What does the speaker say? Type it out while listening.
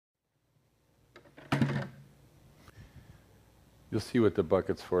You'll see what the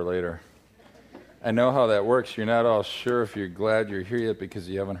bucket's for later. I know how that works. You're not all sure if you're glad you're here yet because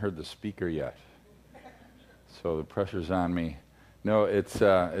you haven't heard the speaker yet. So the pressure's on me. No, it's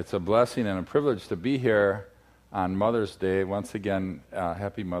a blessing and a privilege to be here on Mother's Day. Once again,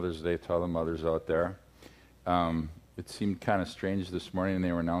 happy Mother's Day to all the mothers out there. It seemed kind of strange this morning, and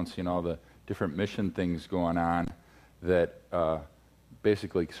they were announcing all the different mission things going on that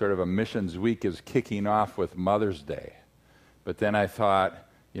basically sort of a missions week is kicking off with Mother's Day. But then I thought,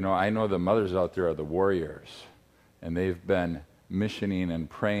 I know the mothers out there are the warriors, and they've been missioning and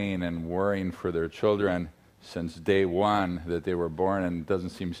praying and worrying for their children since day one that they were born, and it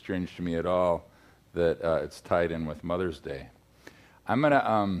doesn't seem strange to me at all that it's tied in with Mother's Day. I'm going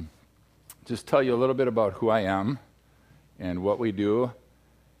to just tell you a little bit about who I am and what we do,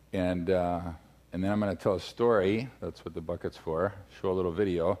 and then I'm going to tell a story. That's what the bucket's for, show a little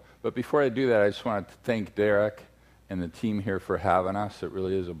video. But before I do that, I just want to thank Derek and the team here for having us. It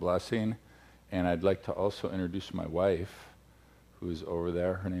really is a blessing. And I'd like to also introduce my wife, who's over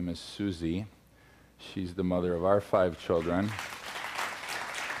there. Her name is Susie. She's the mother of our 5 children.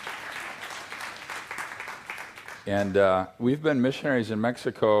 And we've been missionaries in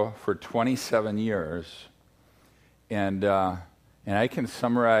Mexico for 27 years. And I can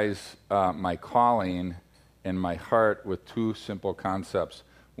summarize my calling and my heart with 2 simple concepts.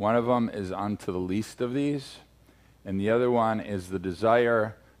 One of them is unto the least of these, and the other one is the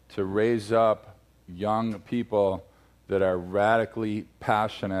desire to raise up young people that are radically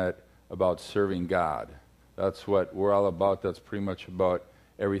passionate about serving God. That's what we're all about. That's pretty much about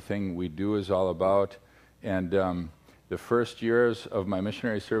everything we do is all about. And the first years of my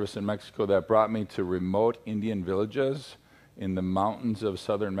missionary service in Mexico, that brought me to remote Indian villages in the mountains of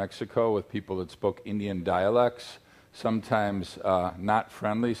southern Mexico with people that spoke Indian dialects, sometimes not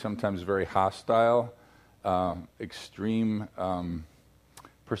friendly, sometimes very hostile, extreme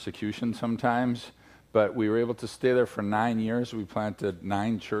persecution sometimes. But we were able to stay there for 9 years. We planted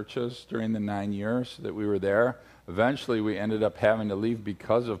 9 churches during the 9 years that we were there. Eventually, we ended up having to leave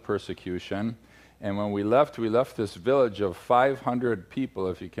because of persecution. And when we left this village of 500 people,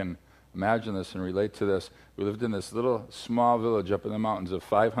 if you can imagine this and relate to this. We lived in this little small village up in the mountains of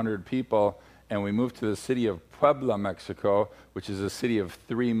 500 people, and we moved to the city of Puebla, Mexico, which is a city of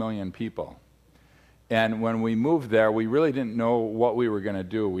 3 million people. And when we moved there, we really didn't know what we were going to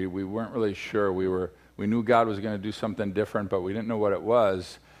do. We weren't really sure. We knew God was going to do something different, but we didn't know what it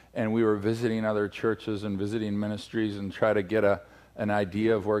was. And we were visiting other churches and visiting ministries and try to get an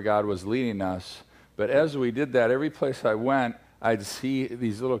idea of where God was leading us. But as we did that, every place I went, I'd see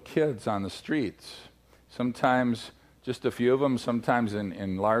these little kids on the streets. Sometimes just a few of them, sometimes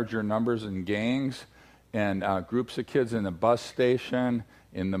in larger numbers in gangs, and groups of kids in the bus station,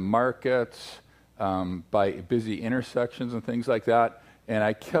 in the markets, by busy intersections and things like that. And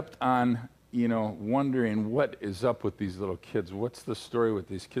I kept on, wondering what is up with these little kids. What's the story with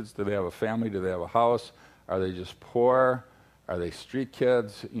these kids? Do they have a family? Do they have a house? Are they just poor? Are they street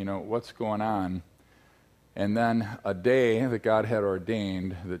kids? What's going on? And then a day that God had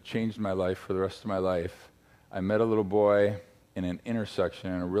ordained that changed my life for the rest of my life, I met a little boy in an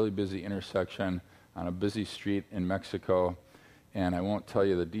intersection, in a really busy intersection on a busy street in Mexico. And I won't tell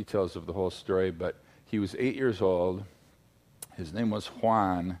you the details of the whole story, but he was 8 years old. His name was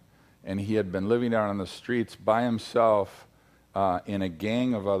Juan, and he had been living out on the streets by himself in a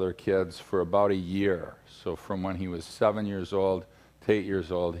gang of other kids for about a year. So from when he was 7 years old to 8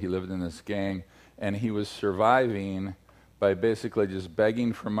 years old, he lived in this gang. And he was surviving by basically just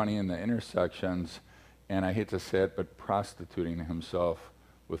begging for money in the intersections, and I hate to say it, but prostituting himself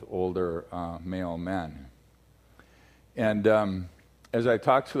with older male men. And as I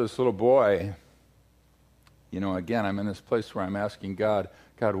talked to this little boy, again, I'm in this place where I'm asking God,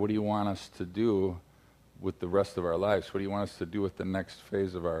 what do you want us to do with the rest of our lives? What do you want us to do with the next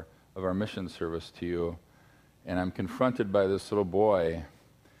phase of our mission service to you? And I'm confronted by this little boy.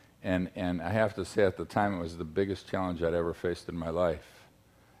 And I have to say, at the time, it was the biggest challenge I'd ever faced in my life.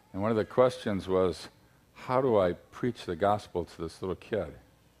 And one of the questions was, how do I preach the gospel to this little kid?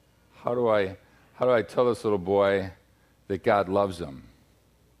 How do I tell this little boy that God loves him?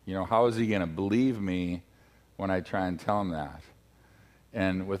 How is he going to believe me when I try and tell him that?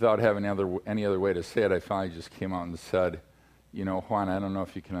 And without having any other way to say it, I finally just came out and said, Juan, I don't know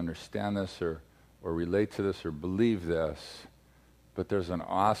if you can understand this or relate to this or believe this, but there's an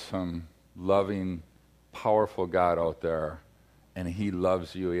awesome, loving, powerful God out there, and he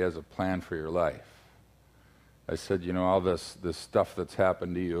loves you. He has a plan for your life. I said, all this stuff that's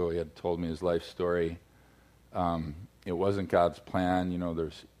happened to you, he had told me his life story. It wasn't God's plan.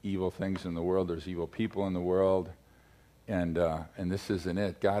 There's evil things in the world. There's evil people in the world. and this isn't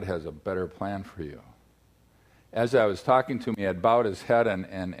it. God has a better plan for you. As I was talking to him, he had bowed his head,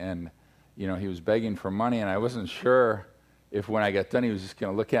 and you know, he was begging for money, and I wasn't sure if when I got done, he was just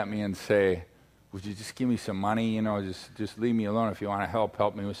going to look at me and say, would you just give me some money? You know, just leave me alone. If you want to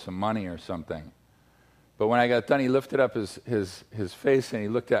help me with some money or something. But when I got done, he lifted up his face, and he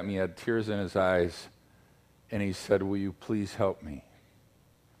looked at me, he had tears in his eyes, and he said, will you please help me?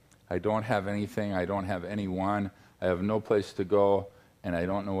 I don't have anything. I don't have anyone. I have no place to go, and I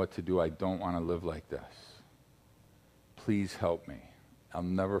don't know what to do. I don't want to live like this. Please help me. I'll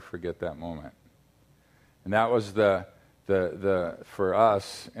never forget that moment. And that was the for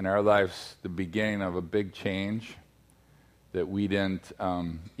us in our lives, the beginning of a big change that we didn't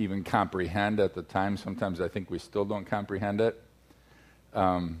even comprehend at the time. Sometimes I think we still don't comprehend it.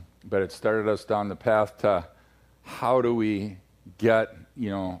 But it started us down the path to how do we get, you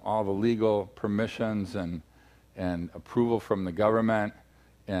know, all the legal permissions and approval from the government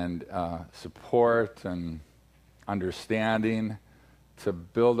and support and understanding to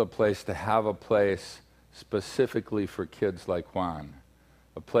build a place, to have a place specifically for kids like Juan.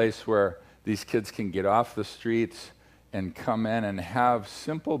 A place where these kids can get off the streets and come in and have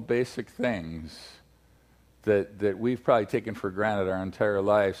simple, basic things that we've probably taken for granted our entire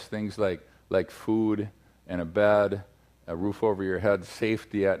lives. Things like food and a bed, a roof over your head,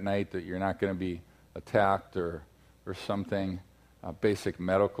 safety at night, that you're not going to be attacked or something, basic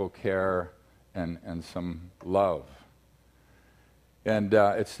medical care, and some love. And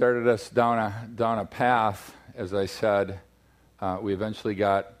it started us down a path, as I said. We eventually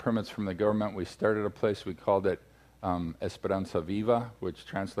got permits from the government. We started a place, we called it Esperanza Viva, which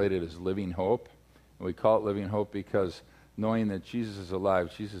translated as Living Hope. And we call it Living Hope because knowing that Jesus is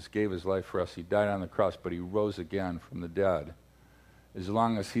alive, Jesus gave his life for us. He died on the cross, but he rose again from the dead. As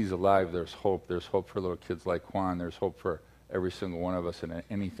long as he's alive, there's hope. There's hope for little kids like Juan. There's hope for every single one of us in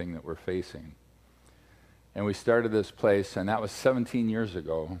anything that we're facing. And we started this place, and that was 17 years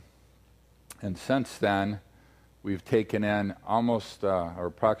ago. And since then, we've taken in almost or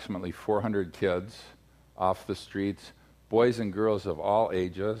approximately 400 kids off the streets, boys and girls of all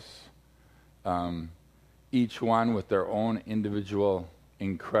ages, each one with their own individual,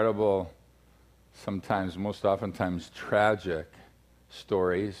 incredible, sometimes, most oftentimes, tragic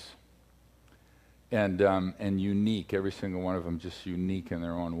stories, and unique, every single one of them just unique in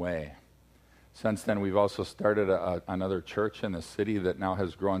their own way. Since then, we've also started another church in the city that now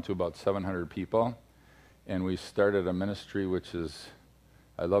has grown to about 700 people. And we started a ministry which is,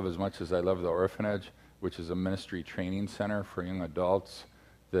 I love as much as I love the orphanage, which is a ministry training center for young adults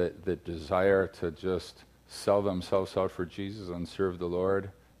that desire to just sell themselves out for Jesus and serve the Lord.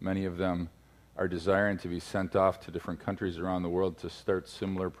 Many of them are desiring to be sent off to different countries around the world to start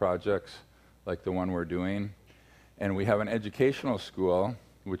similar projects like the one we're doing. And we have an educational school,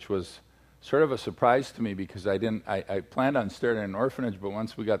 which was sort of a surprise to me because I planned on starting an orphanage, but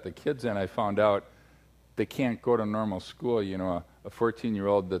once we got the kids in, I found out they can't go to normal school. You know, a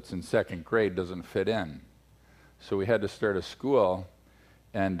 14-year-old that's in second grade doesn't fit in. So we had to start a school,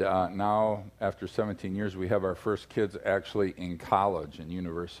 and now, after 17 years, we have our first kids actually in college and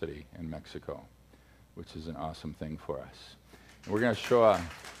university in Mexico, which is an awesome thing for us. And we're going to show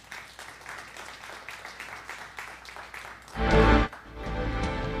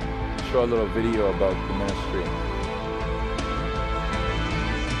a little video about the ministry.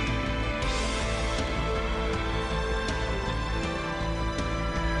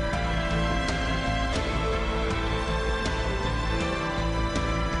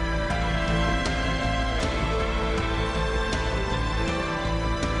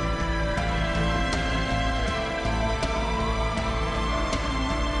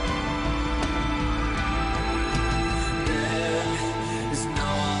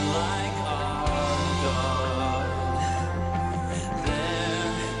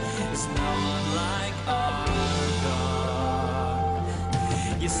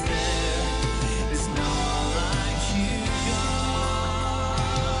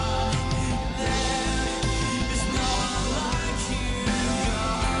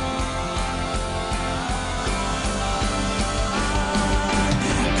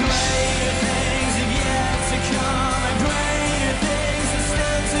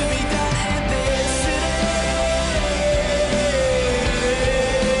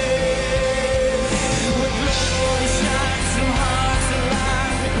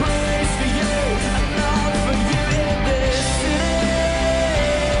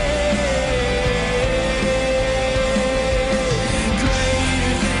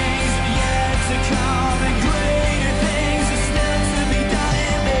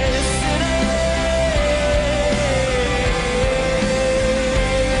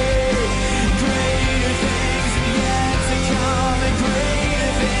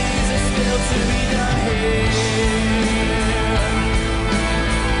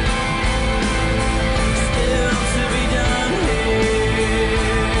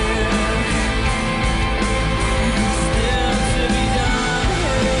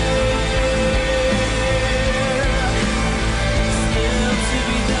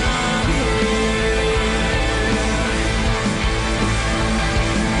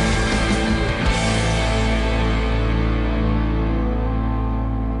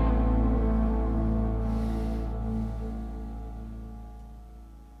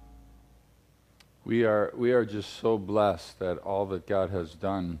 We are just so blessed at all that God has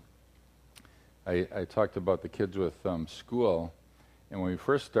done. I talked about the kids with school, and when we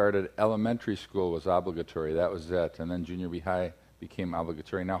first started, elementary school was obligatory. That was it. And then junior high became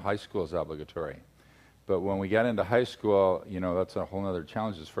obligatory. Now high school is obligatory. But when we got into high school, that's a whole other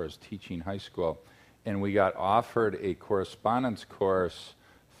challenge as far as teaching high school. And we got offered a correspondence course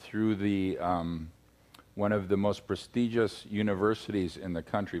through the one of the most prestigious universities in the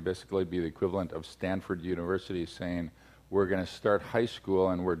country, basically be the equivalent of Stanford University, saying, we're going to start high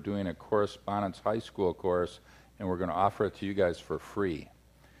school and we're doing a correspondence high school course and we're going to offer it to you guys for free.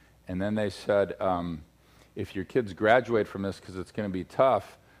 And then they said, if your kids graduate from this, because it's going to be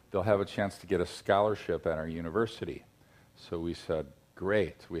tough, they'll have a chance to get a scholarship at our university. So we said,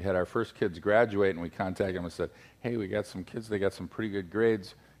 great. We had our first kids graduate and we contacted them and said, hey, we got some kids, they got some pretty good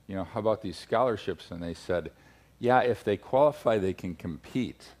grades. How about these scholarships? And they said, yeah, if they qualify, they can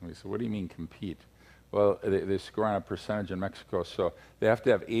compete. And we said, what do you mean compete? Well, they score on a percentage in Mexico, so they have to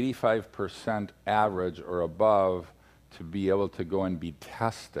have 85% average or above to be able to go and be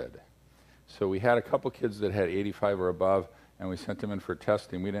tested. So we had a couple kids that had 85 or above, and we sent them in for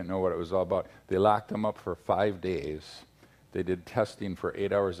testing. We didn't know what it was all about. They locked them up for 5 days. They did testing for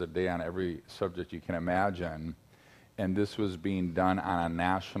 8 hours a day on every subject you can imagine. And this was being done on a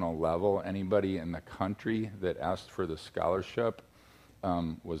national level. Anybody in the country that asked for the scholarship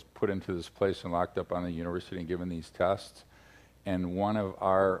was put into this place and locked up on the university and given these tests. And one of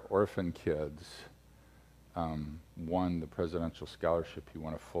our orphan kids won the presidential scholarship. He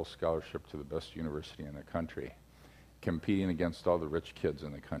won a full scholarship to the best university in the country, competing against all the rich kids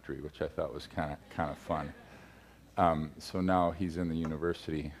in the country, which I thought was kind of fun. So now he's in the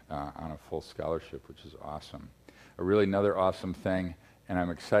university on a full scholarship, which is awesome. Another awesome thing, and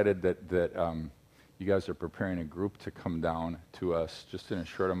I'm excited that you guys are preparing a group to come down to us just in a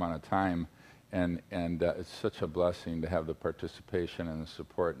short amount of time, and it's such a blessing to have the participation and the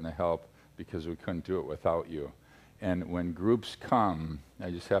support and the help, because we couldn't do it without you. And when groups come, I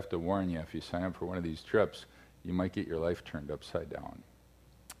just have to warn you, if you sign up for one of these trips, you might get your life turned upside down.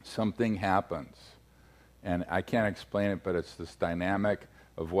 Something happens, and I can't explain it, but it's this dynamic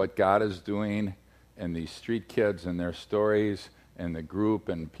of what God is doing, and these street kids and their stories, and the group,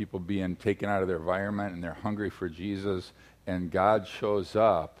 and people being taken out of their environment, and they're hungry for Jesus, and God shows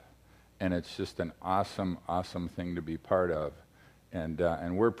up, and it's just an awesome, awesome thing to be part of. And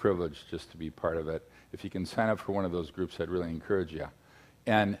we're privileged just to be part of it. If you can sign up for one of those groups, I'd really encourage you.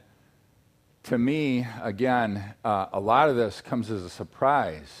 And to me, again, a lot of this comes as a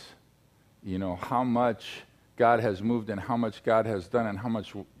surprise. How much God has moved and how much God has done and how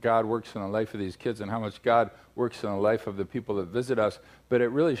much God works in the life of these kids and how much God works in the life of the people that visit us, but it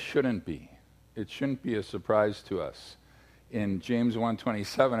really shouldn't be. It shouldn't be a surprise to us. In James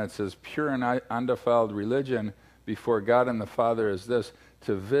 1:27, it says, pure and undefiled religion before God and the Father is this,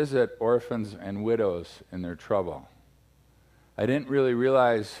 to visit orphans and widows in their trouble. I didn't really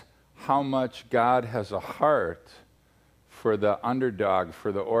realize how much God has a heart for the underdog,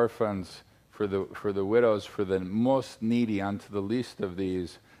 for the orphans, for the widows, for the most needy, unto the least of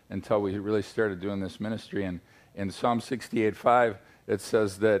these, until we really started doing this ministry. And in Psalm 68:5, it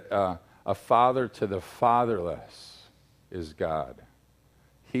says that a father to the fatherless is God.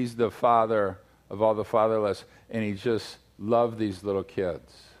 He's the father of all the fatherless, and he just loved these little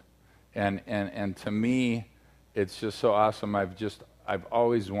kids. And to me, it's just so awesome. I've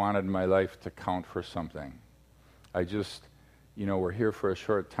always wanted my life to count for something. We're here for a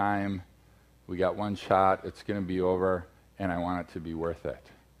short time. We got one shot, it's going to be over, and I want it to be worth it.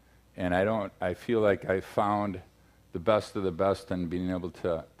 And I feel like I found the best of the best in being able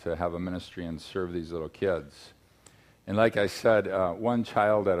to have a ministry and serve these little kids. And like I said, one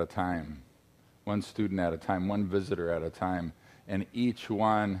child at a time, one student at a time, one visitor at a time, and each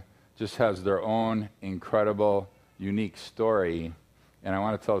one just has their own incredible, unique story. And I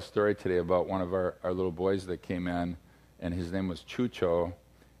want to tell a story today about one of our little boys that came in, and his name was Chucho.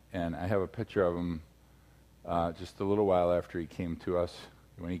 And I have a picture of him just a little while after he came to us.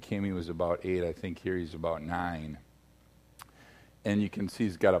 When he came, he was about 8. I think here he's about 9. And you can see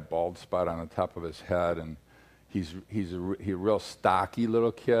he's got a bald spot on the top of his head. And he's a real stocky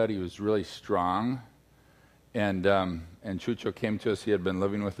little kid. He was really strong. And Chucho came to us. He had been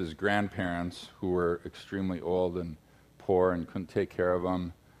living with his grandparents, who were extremely old and poor and couldn't take care of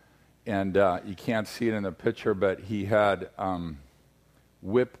him. And you can't see it in the picture, but he had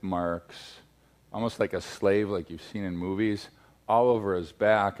whip marks, almost like a slave, like you've seen in movies, all over his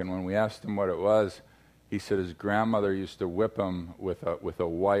back. And when we asked him what it was, he said his grandmother used to whip him with a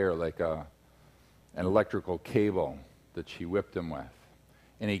wire, like an electrical cable that she whipped him with.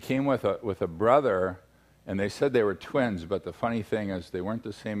 And he came with a brother, and they said they were twins, but the funny thing is they weren't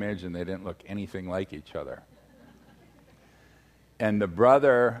the same age and they didn't look anything like each other. And the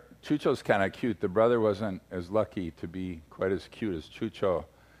brother, Chucho's kind of cute. The brother wasn't as lucky to be quite as cute as Chucho.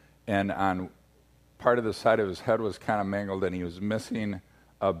 And on part of the side of his head was kind of mangled, and he was missing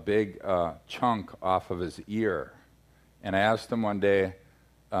a big chunk off of his ear. And I asked him one day,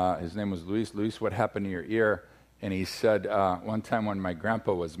 his name was Luis, what happened to your ear? And he said, one time when my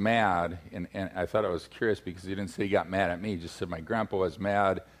grandpa was mad, and I thought it was curious because he didn't say he got mad at me, he just said my grandpa was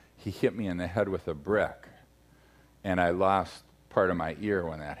mad, he hit me in the head with a brick. And I lost part of my ear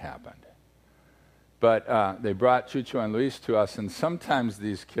when that happened. But they brought Chucho and Luis to us, and sometimes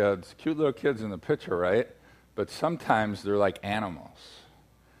these kids, cute little kids in the picture, right? But sometimes they're like animals.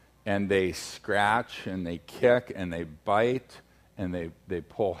 And they scratch, and they kick, and they bite, and they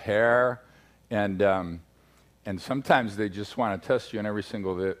pull hair, and sometimes they just want to test you in every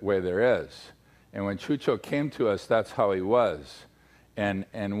single way there is. And when Chucho came to us, that's how he was. And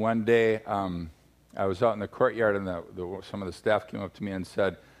one day, I was out in the courtyard, and some of the staff came up to me and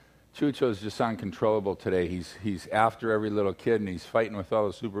said, Chucho's just uncontrollable today. He's after every little kid, and he's fighting with all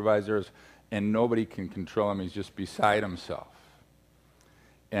the supervisors, and nobody can control him. He's just beside himself.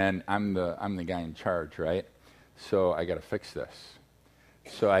 And I'm the guy in charge, right? So I got to fix this.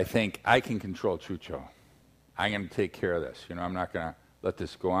 So I think I can control Chucho. I'm going to take care of this. I'm not going to let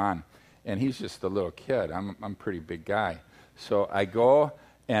this go on. And he's just a little kid. I'm a pretty big guy. So I go,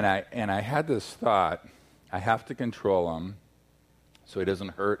 and I had this thought, I have to control him so he doesn't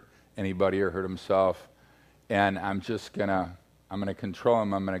hurt anybody or hurt himself. And I'm going to control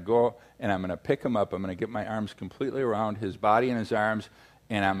him. I'm going to go, and I'm going to pick him up. I'm going to get my arms completely around his body and his arms,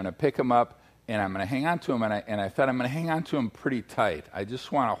 and I'm going to pick him up, and I'm going to hang on to him. And I thought I'm going to hang on to him pretty tight. I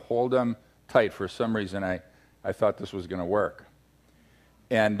just want to hold him tight. For some reason, I thought this was going to work.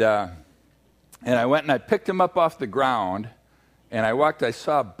 And I went and I picked him up off the ground, and I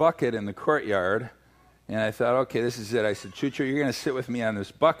saw a bucket in the courtyard, and I thought, okay, this is it. I said, Chucho, you're going to sit with me on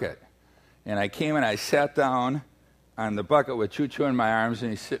this bucket. And I came and I sat down on the bucket with Chucho in my arms,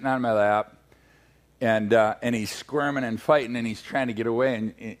 and he's sitting on my lap, and he's squirming and fighting, and he's trying to get away.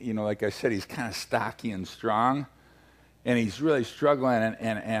 And, like I said, he's kind of stocky and strong, and he's really struggling,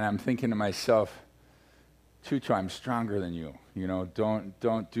 and I'm thinking to myself, Chucho, I'm stronger than you.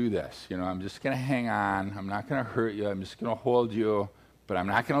 Don't do this. I'm just going to hang on. I'm not going to hurt you. I'm just going to hold you, but I'm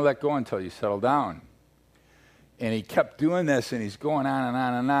not going to let go until you settle down. And he kept doing this, and he's going on and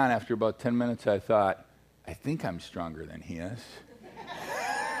on and on. After about 10 minutes, I thought, I think I'm stronger than he is.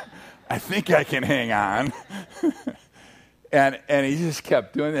 I think I can hang on. And he just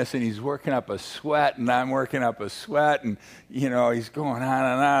kept doing this, and he's working up a sweat, and I'm working up a sweat, and, he's going on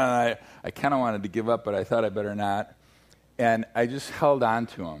and on. And I kind of wanted to give up, but I thought I better not. And I just held on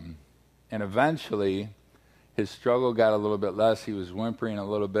to him. And eventually, his struggle got a little bit less. He was whimpering a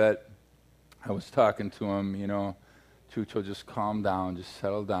little bit. I was talking to him, Chucho, just calm down, just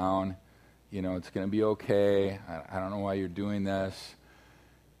settle down. It's going to be okay. I don't know why you're doing this.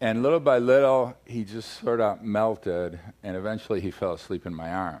 And little by little, he just sort of melted, and eventually he fell asleep in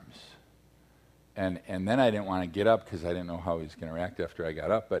my arms. And then I didn't want to get up because I didn't know how he was going to react after I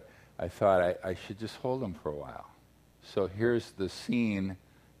got up, but I thought I should just hold him for a while. So here's the scene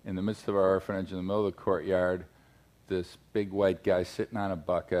in the midst of our orphanage in the middle of the courtyard, this big white guy sitting on a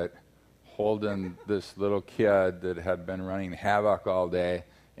bucket, holding this little kid that had been running havoc all day,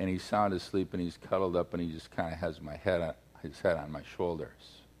 and he's sound asleep, and he's cuddled up, and he just kind of has his head on my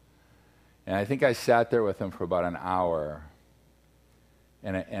shoulders. And I think I sat there with him for about an hour,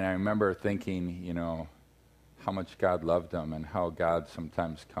 and I remember thinking, how much God loved him and how God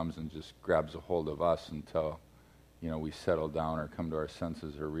sometimes comes and just grabs a hold of us until, we settle down or come to our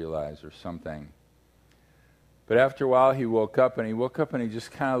senses or realize or something. But after a while, he woke up, and he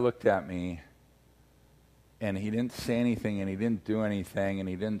just kind of looked at me, and he didn't say anything, and he didn't do anything, and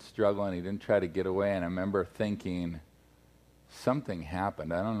he didn't struggle, and he didn't try to get away. And I remember thinking, something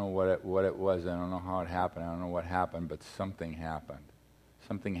happened. I don't know what it was. I don't know how it happened. I don't know what happened, but something happened.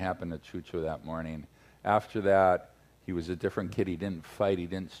 Something happened to Chucho that morning. After that, he was a different kid. He didn't fight. He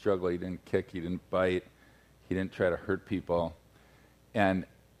didn't struggle. He didn't kick. He didn't bite. He didn't try to hurt people. And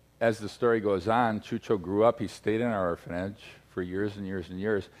as the story goes on, Chucho grew up. He stayed in our orphanage for years and years and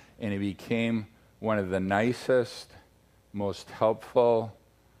years, and he became one of the nicest, most helpful,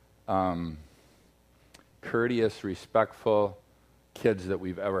 courteous, respectful kids that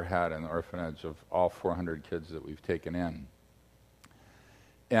we've ever had in the orphanage of all 400 kids that we've taken in.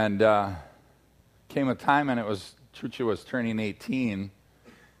 And came a time, and Chucho was turning 18,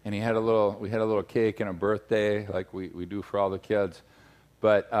 and we had a little cake and a birthday like we do for all the kids.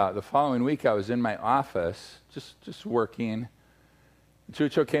 But the following week, I was in my office, just working.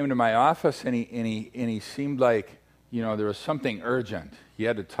 Chucho came to my office, and he seemed like, there was something urgent. He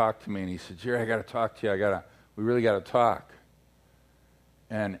had to talk to me, and he said, "Jerry, I got to talk to you. We really got to talk."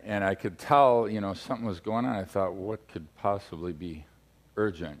 And I could tell, something was going on. I thought, what could possibly be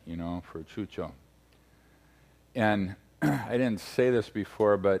urgent, for Chucho? And I didn't say this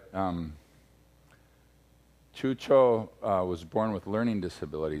before, but Chucho was born with learning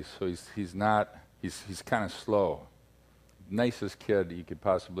disabilities, so he's kind of slow. Nicest kid you could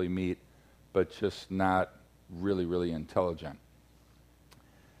possibly meet, but just not really, really intelligent.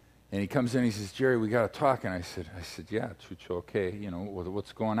 And he comes in, he says, "Jerry, we got to talk." And I said, "Yeah, Chucho, okay,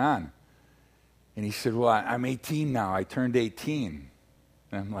 what's going on?" And he said, "Well, I'm 18 now. I turned 18.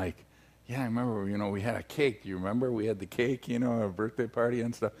 And I'm like, "Yeah, I remember, we had a cake. Do you remember? We had the cake, a birthday party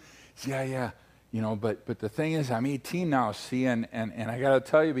and stuff." He said, "Yeah. But the thing is, I'm 18 now, see, and I got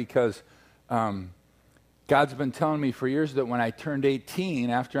to tell you, because God's been telling me for years that when I turned 18,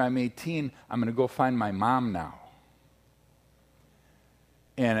 after I'm 18, I'm going to go find my mom now."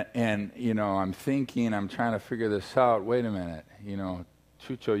 And I'm thinking, I'm trying to figure this out. Wait a minute,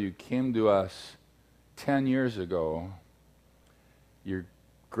 Chucho, you came to us 10 years ago. Your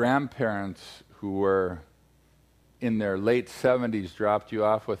grandparents, who were in their late 70s, dropped you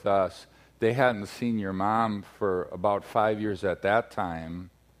off with us. They hadn't seen your mom for about 5 years at that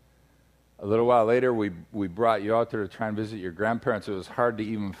time. A little while later, we brought you out there to try and visit your grandparents. It was hard to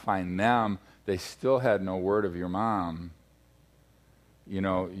even find them. They still had no word of your mom.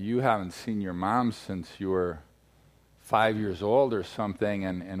 You haven't seen your mom since you were 5 years old or something,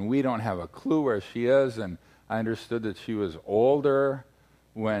 and we don't have a clue where she is. And I understood that she was older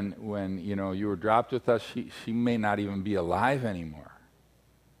when you were dropped with us. She may not even be alive anymore.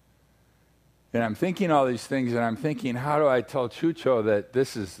 And I'm thinking all these things, and I'm thinking, how do I tell Chucho that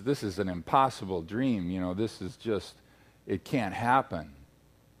this is an impossible dream? This is just, it can't happen.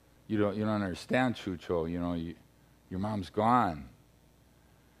 You don't understand, Chucho. Your mom's gone.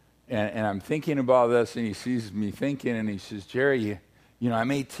 And I'm thinking about this, and he sees me thinking, and he says, "Jerry,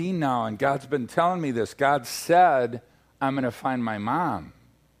 I'm 18 now, and God's been telling me this. God said I'm going to find my mom."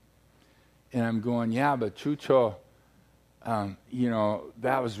 And I'm going, "Yeah, but Chucho,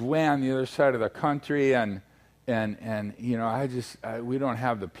 that was way on the other side of the country, and we don't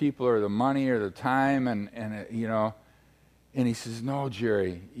have the people or the money or the time, and he says, "No,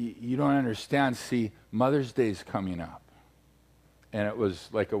 Jerry, you don't understand. See, Mother's Day's coming up." And it was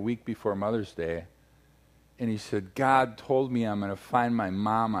like a week before Mother's Day. And he said, "God told me I'm going to find my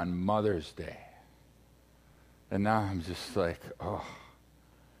mom on Mother's Day." And now I'm just like, oh,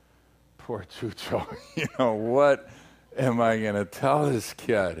 poor Chucho. What am I going to tell this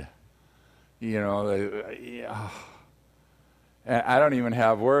kid? I don't even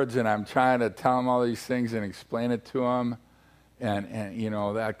have words, and I'm trying to tell him all these things and explain it to him. And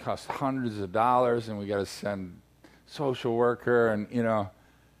that costs hundreds of dollars, and we got to send social worker, and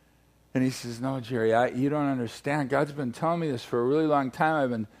he says, "No, Jerry, you don't understand. God's been telling me this for a really long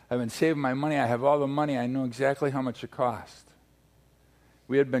time. I've been saving my money. I have all the money. I know exactly how much it cost."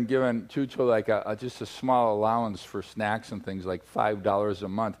 We had been given Chucho like just a small allowance for snacks and things, like $5 a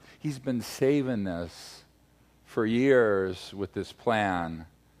month. He's been saving this for years with this plan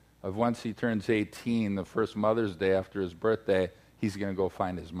of once he turns 18, the first Mother's Day after his birthday, he's going to go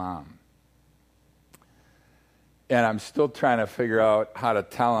find his mom. And I'm still trying to figure out how to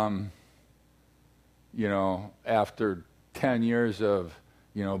tell him, after 10 years of,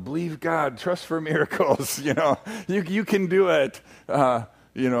 believe God, trust for miracles, you can do it.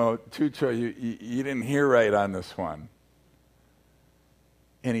 Chucho, you didn't hear right on this one.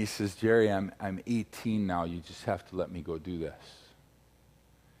 And he says, "Jerry, I'm 18 now. You just have to let me go do this."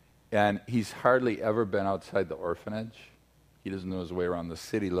 And he's hardly ever been outside the orphanage. He doesn't know his way around the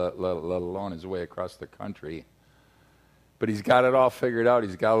city, let alone his way across the country. But he's got it all figured out.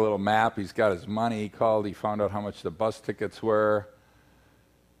 He's got a little map. He's got his money. He called. He found out how much the bus tickets were.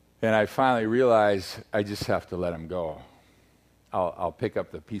 And I finally realized I just have to let him go. I'll pick up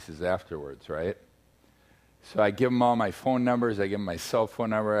the pieces afterwards, right? So I give him all my phone numbers. I give him my cell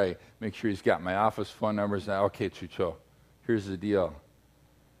phone number. I make sure he's got my office phone numbers. Now, okay, Chucho, here's the deal.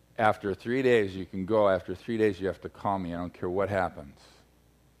 After 3 days, you can go. After 3 days, you have to call me. I don't care what happens.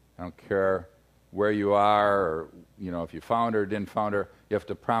 I don't care where you are, or if you found her or didn't found her. You have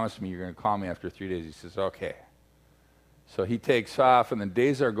to promise me you're going to call me after 3 days. He says, "Okay." So he takes off, and the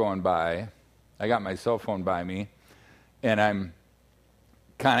days are going by. I got my cell phone by me, and I'm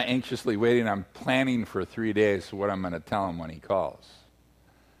kind of anxiously waiting. I'm planning for 3 days what I'm going to tell him when he calls,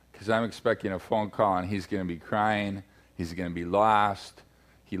 because I'm expecting a phone call, and he's going to be crying. He's going to be lost.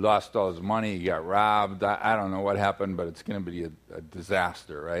 he lost all his money, he got robbed. I don't know what happened, but it's going to be a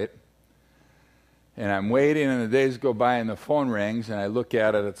disaster, right? And I'm waiting, and the days go by, and the phone rings, and I look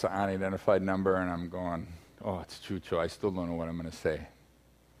at it. It's an unidentified number, and I'm going, oh, it's Chucho. I still don't know what I'm going to say.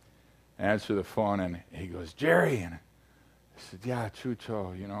 I answer the phone, and he goes, Jerry. And I said, yeah,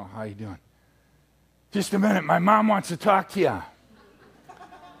 Chucho, how you doing? Just a minute, my mom wants to talk to you.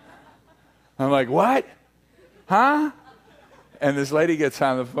 I'm like, what? Huh? And this lady gets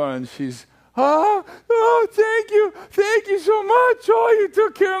on the phone, and she's, oh, thank you so much. Oh, you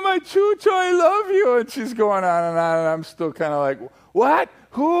took care of my Chucho, I love you. And she's going on, and I'm still kind of like, what?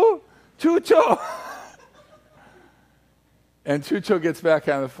 Who? Chucho? And Chucho gets back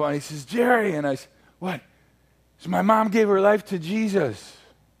on the phone. He says, Jerry. And I said, what? So my mom gave her life to Jesus.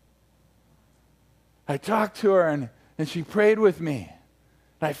 I talked to her, and she prayed with me.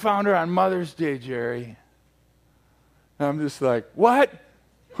 And I found her on Mother's Day, Jerry. And I'm just like, what?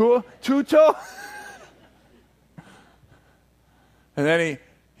 Who? Chucho? And then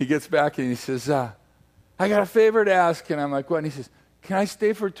he gets back and he says, I got a favor to ask. And I'm like, what? And he says, can I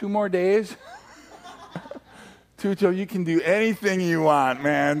stay for 2 more days? Chucho, you can do anything you want,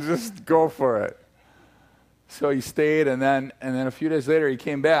 man. Just go for it. So he stayed, and then a few days later he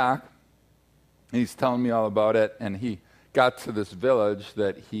came back. He's telling me all about it, and he got to this village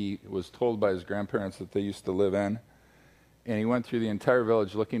that he was told by his grandparents that they used to live in. And he went through the entire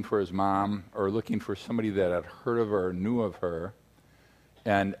village looking for his mom, or looking for somebody that had heard of her or knew of her,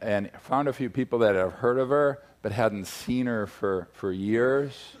 and found a few people that had heard of her but hadn't seen her for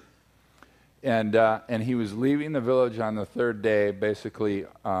years. And he was leaving the village on the 3rd day, basically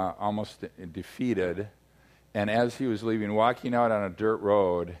almost defeated. And as he was leaving, walking out on a dirt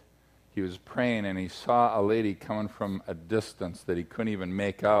road, he was praying, and he saw a lady coming from a distance that he couldn't even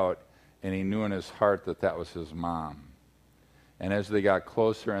make out, and he knew in his heart that that was his mom. And as they got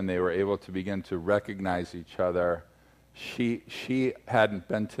closer and they were able to begin to recognize each other, she hadn't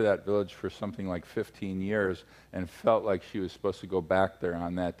been to that village for something like 15 years and felt like she was supposed to go back there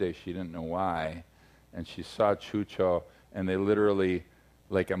on that day. She didn't know why. And she saw Chucho, and they literally,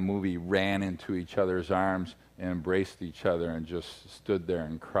 like a movie, ran into each other's arms and embraced each other and just stood there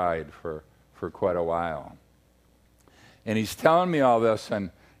and cried for quite a while. And he's telling me all this,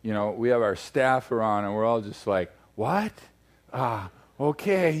 and, we have our staff around, and we're all just like, what?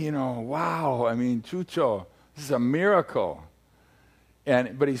 Okay, wow. I mean, Chucho, this is a miracle.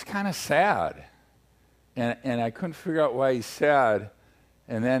 But he's kind of sad. And I couldn't figure out why he's sad.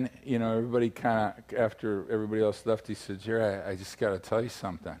 And then, everybody kind of, after everybody else left, he said, Jerry, I just got to tell you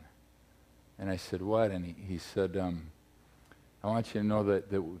something. And I said, what? And he said, I want you to know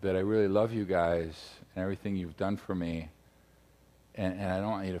that I really love you guys and everything you've done for me. And I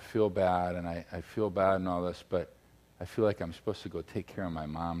don't want you to feel bad, and I feel bad and all this, but I feel like I'm supposed to go take care of my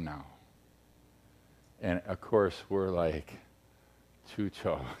mom now. And, of course, we're like,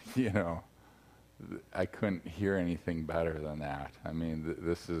 Chucho, I couldn't hear anything better than that. I mean,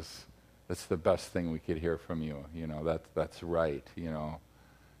 that's the best thing we could hear from you. That's right.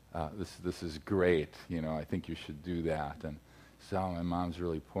 This is great. I think you should do that. And so my mom's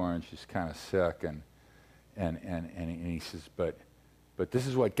really poor and she's kind of sick. And he says, but this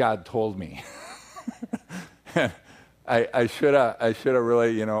is what God told me. And I should have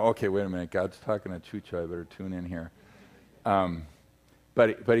really, okay, wait a minute. God's talking to Chucho. I better tune in here.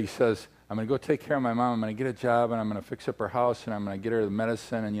 But he says, I'm going to go take care of my mom. I'm going to get a job, and I'm going to fix up her house, and I'm going to get her the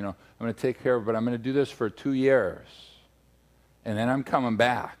medicine, and, I'm going to take care of her, but I'm going to do this for 2 years. And then I'm coming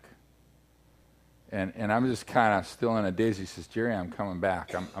back. And I'm just kind of still in a daze. He says, Jerry, I'm coming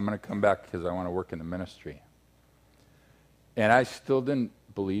back. I'm going to come back because I want to work in the ministry. And I still didn't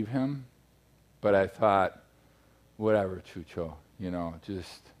believe him, but I thought, whatever, Chucho,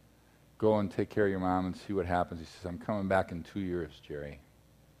 just go and take care of your mom and see what happens. He says, I'm coming back in 2 years, Jerry.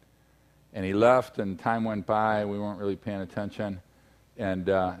 And he left, and time went by. We weren't really paying attention. And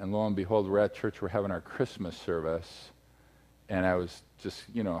lo and behold, we're at church. We're having our Christmas service. And I was just,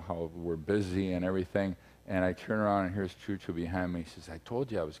 how we're busy and everything. And I turn around, and here's Chucho behind me. He says, I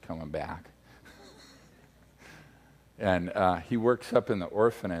told you I was coming back. And he works up in the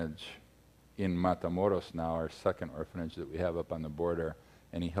orphanage in Matamoros now, our second orphanage that we have up on the border.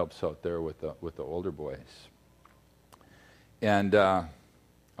 And he helps out there with the older boys. And I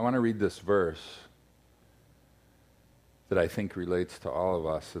want to read this verse that I think relates to all of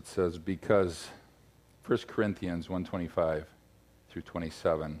us. It says, because 1 Corinthians 1:25 through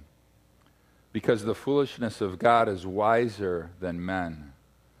 27, because the foolishness of God is wiser than men,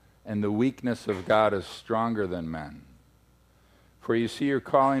 and the weakness of God is stronger than men. For you see your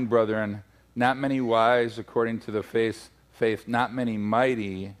calling, brethren, not many wise according to the face faith, not many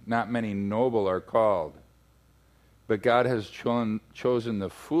mighty, not many noble are called. But God has chosen the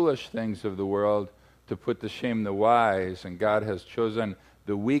foolish things of the world to put to shame the wise, and God has chosen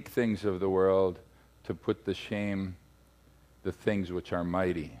the weak things of the world to put to shame the things which are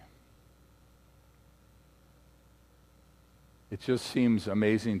mighty. It just seems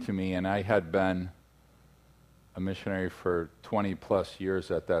amazing to me, and I had been a missionary for 20 plus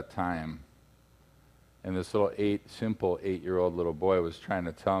years at that time. And this little simple 8-year-old little boy was trying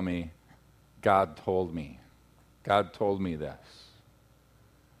to tell me, God told me. God told me this.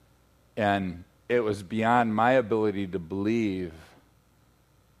 And it was beyond my ability to believe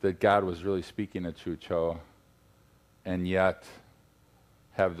that God was really speaking to Chucho, and yet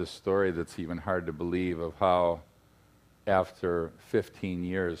have the story that's even hard to believe of how after 15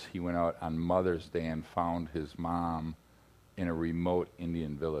 years he went out on Mother's Day and found his mom in a remote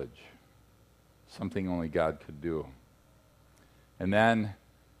Indian village. Something only God could do. And then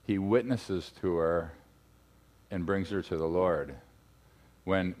he witnesses to her and brings her to the Lord.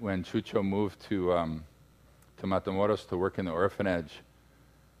 When Chucho moved to Matamoros to work in the orphanage,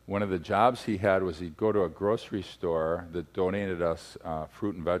 one of the jobs he had was he'd go to a grocery store that donated us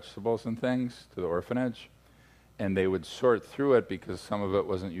fruit and vegetables and things to the orphanage, and they would sort through it because some of it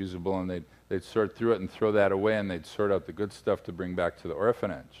wasn't usable, and they'd sort through it and throw that away, and they'd sort out the good stuff to bring back to the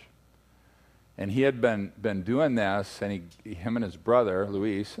orphanage. And he had been doing this, and him and his brother,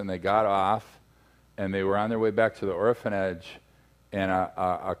 Luis, and they got off, and they were on their way back to the orphanage, and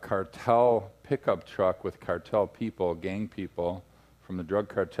a cartel pickup truck with cartel people, gang people from the drug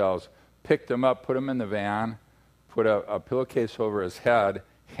cartels, picked him up, put him in the van, put a pillowcase over his head,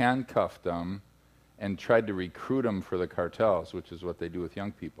 handcuffed him, and tried to recruit him for the cartels, which is what they do with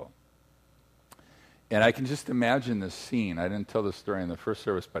young people. And I can just imagine this scene. I didn't tell this story in the first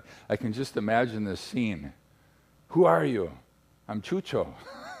service, but I can just imagine this scene. Who are you? I'm Chucho.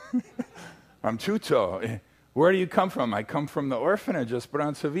 I'm Chucho. Where do you come from? I come from the orphanage,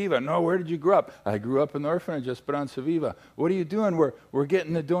 Esperanza Viva. No, where did you grow up? I grew up in the orphanage, Esperanza Viva. What are you doing? We're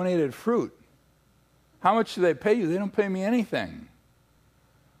getting the donated fruit. How much do they pay you? They don't pay me anything.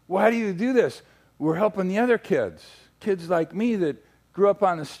 Why do you do this? We're helping the other kids like me that grew up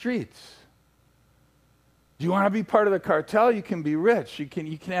on the streets. Do you want to be part of the cartel? You can be rich. You can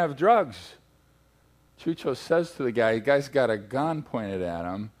have drugs. Chucho says to the guy's got a gun pointed at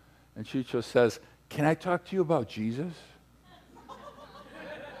him, and Chucho says, can I talk to you about Jesus?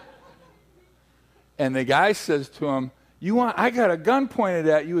 And the guy says to him, I got a gun pointed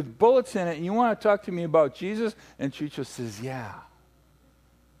at you with bullets in it, and you want to talk to me about Jesus? And Chucho says, yeah.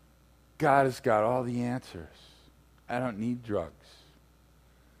 God has got all the answers. I don't need drugs.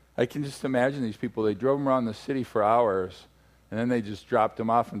 I can just imagine these people. They drove him around the city for hours, and then they just dropped him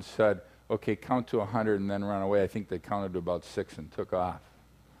off and said, okay, count to 100 and then run away. I think they counted to about 6 and took off.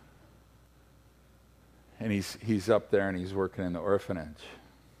 And he's up there and he's working in the orphanage.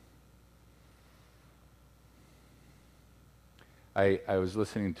 I was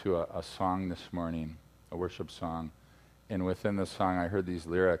listening to a song this morning, a worship song, and within the song I heard these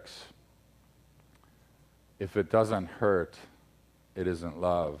lyrics. If it doesn't hurt, it isn't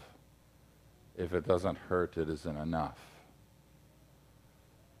love. If it doesn't hurt, it isn't enough.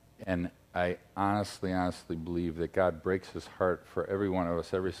 And I honestly believe that God breaks his heart for every one of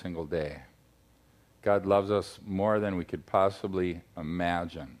us every single day. God loves us more than we could possibly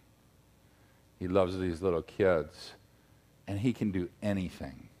imagine. He loves these little kids, and he can do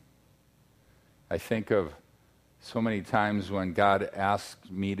anything. I think of so many times when God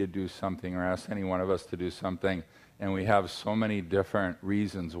asks me to do something or asks any one of us to do something, and we have so many different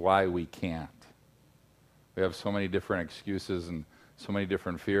reasons why we can't. We have so many different excuses and so many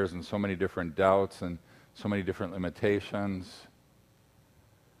different fears and so many different doubts and so many different limitations.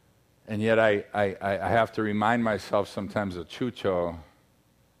 And yet I have to remind myself sometimes of Chucho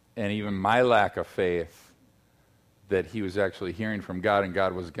and even my lack of faith that he was actually hearing from God and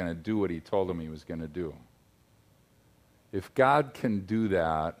God was going to do what he told him he was going to do. If God can do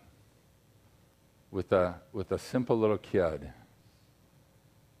that with a simple little kid,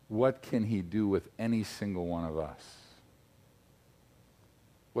 what can he do with any single one of us?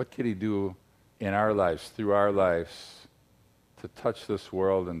 What could he do in our lives, through our lives, to touch this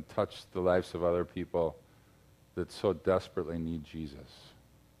world and touch the lives of other people that so desperately need Jesus?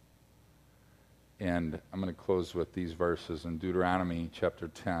 And I'm going to close with these verses in Deuteronomy chapter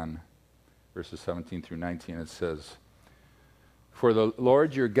 10, verses 17 through 19. It says, "For the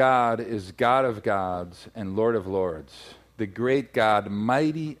Lord your God is God of gods and Lord of lords, the great God,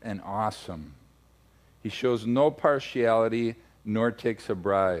 mighty and awesome. He shows no partiality nor takes a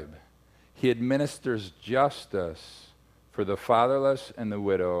bribe. He administers justice for the fatherless and the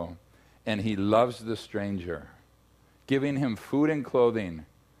widow, and he loves the stranger, giving him food and clothing.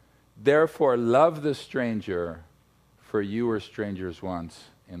 Therefore, love the stranger, for you were strangers once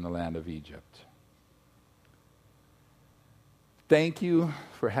in the land of Egypt. Thank you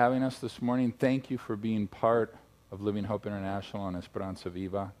for having us this morning. Thank you for being part of Living Hope International and Esperanza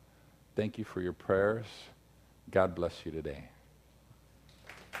Viva. Thank you for your prayers. God bless you today.